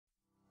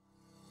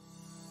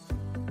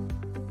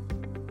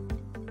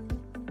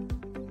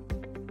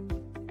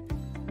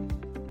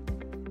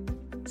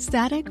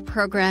Static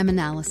program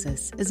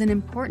analysis is an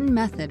important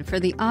method for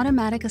the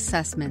automatic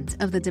assessment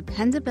of the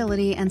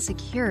dependability and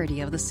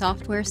security of the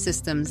software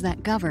systems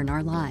that govern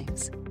our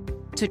lives.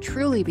 To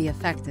truly be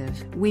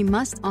effective, we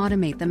must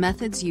automate the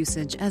method's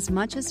usage as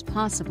much as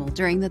possible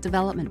during the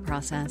development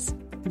process.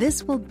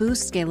 This will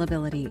boost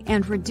scalability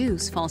and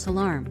reduce false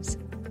alarms.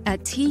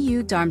 At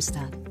TU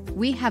Darmstadt,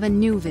 we have a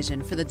new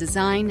vision for the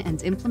design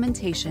and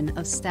implementation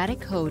of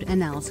static code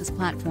analysis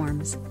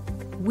platforms.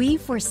 We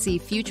foresee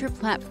future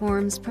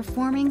platforms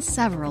performing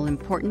several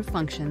important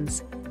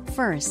functions.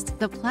 First,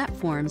 the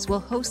platforms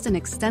will host an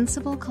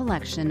extensible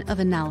collection of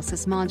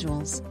analysis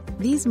modules.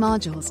 These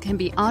modules can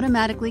be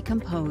automatically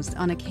composed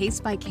on a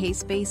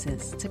case-by-case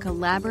basis to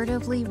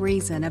collaboratively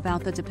reason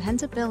about the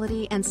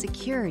dependability and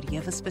security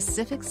of a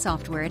specific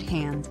software at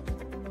hand.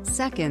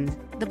 Second,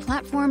 the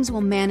platforms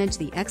will manage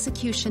the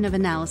execution of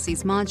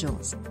analyses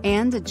modules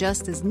and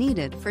adjust as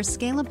needed for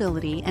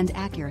scalability and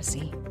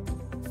accuracy.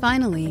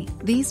 Finally,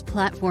 these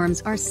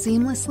platforms are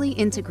seamlessly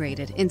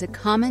integrated into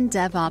common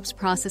DevOps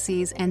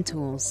processes and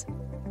tools.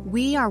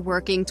 We are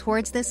working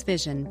towards this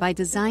vision by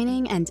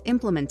designing and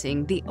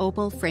implementing the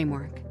OPAL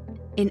framework.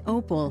 In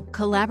OPAL,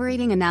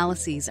 collaborating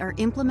analyses are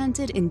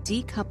implemented in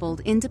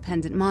decoupled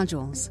independent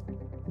modules.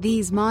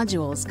 These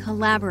modules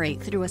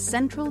collaborate through a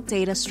central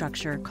data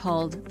structure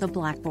called the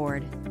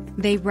blackboard.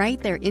 They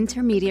write their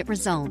intermediate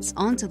results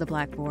onto the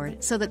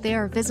blackboard so that they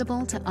are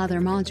visible to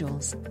other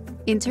modules.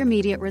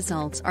 Intermediate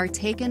results are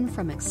taken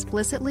from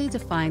explicitly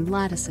defined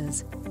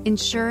lattices,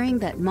 ensuring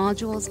that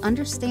modules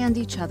understand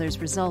each other's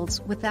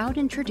results without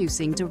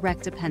introducing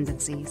direct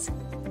dependencies.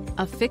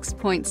 A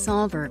fixed-point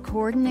solver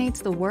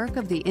coordinates the work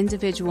of the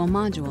individual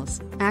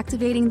modules,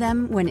 activating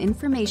them when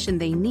information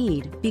they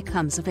need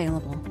becomes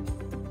available.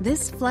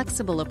 This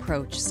flexible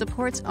approach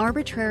supports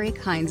arbitrary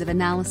kinds of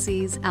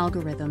analyses,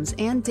 algorithms,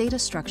 and data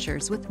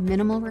structures with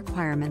minimal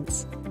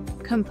requirements.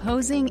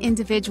 Composing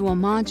individual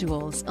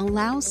modules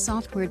allows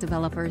software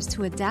developers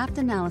to adapt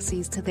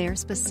analyses to their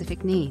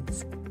specific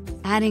needs.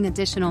 Adding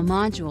additional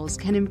modules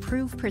can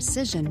improve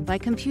precision by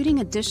computing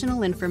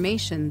additional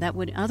information that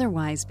would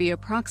otherwise be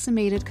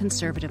approximated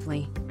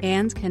conservatively,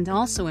 and can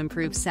also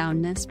improve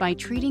soundness by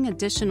treating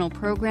additional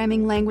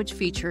programming language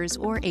features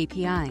or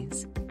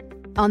APIs.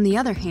 On the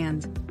other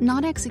hand,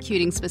 not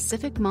executing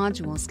specific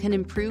modules can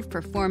improve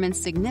performance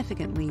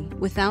significantly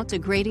without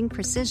degrading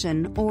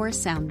precision or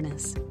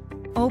soundness.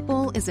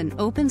 OPAL is an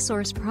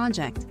open-source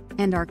project,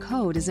 and our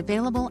code is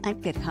available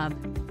at GitHub.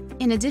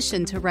 In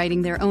addition to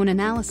writing their own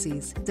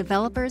analyses,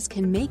 developers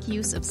can make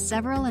use of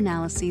several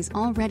analyses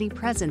already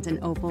present in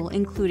OPAL,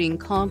 including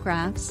call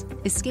graphs,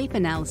 escape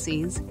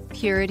analyses,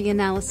 purity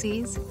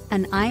analyses,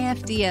 an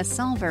IFDS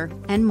solver,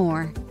 and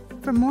more.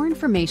 For more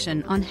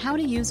information on how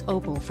to use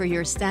OPAL for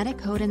your static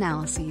code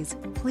analyses,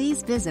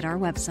 please visit our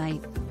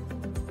website.